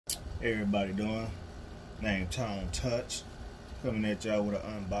Everybody doing? Name Tone Touch. Coming at y'all with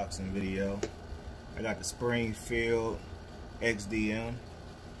an unboxing video. I got the Springfield XDM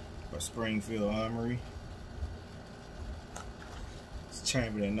or Springfield Armory. It's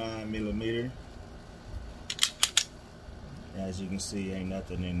chambered in 9mm. As you can see, ain't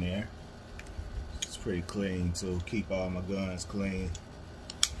nothing in there. It's pretty clean to keep all my guns clean.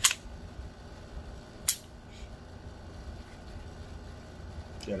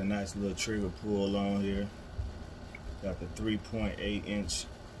 Got a nice little trigger pull on here. Got the 3.8-inch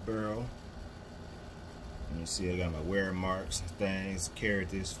barrel. And you see I got my wear marks and things. Carried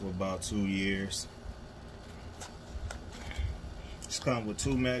this for about 2 years. This comes with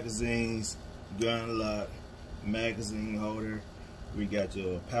 2 magazines, gun lock, magazine holder. We got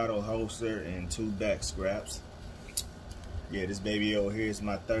your paddle holster and 2 back straps. Yeah, this baby over here is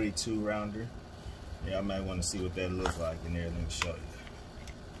my 32 rounder. Yeah, I might want to see what that looks like in there. Let me show you.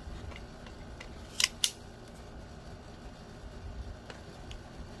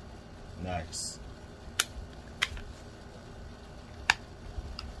 Nice.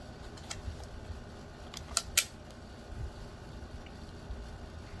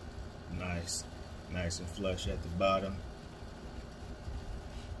 Nice and flush at the bottom.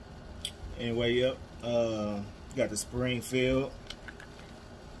 Anyway, yep. Got the Springfield.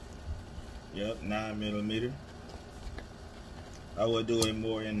 Yep, 9mm. I will do a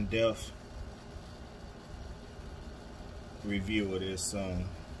more in-depth review of this soon.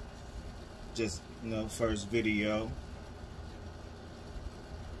 Just, first video.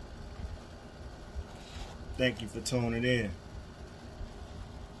 Thank you for tuning in.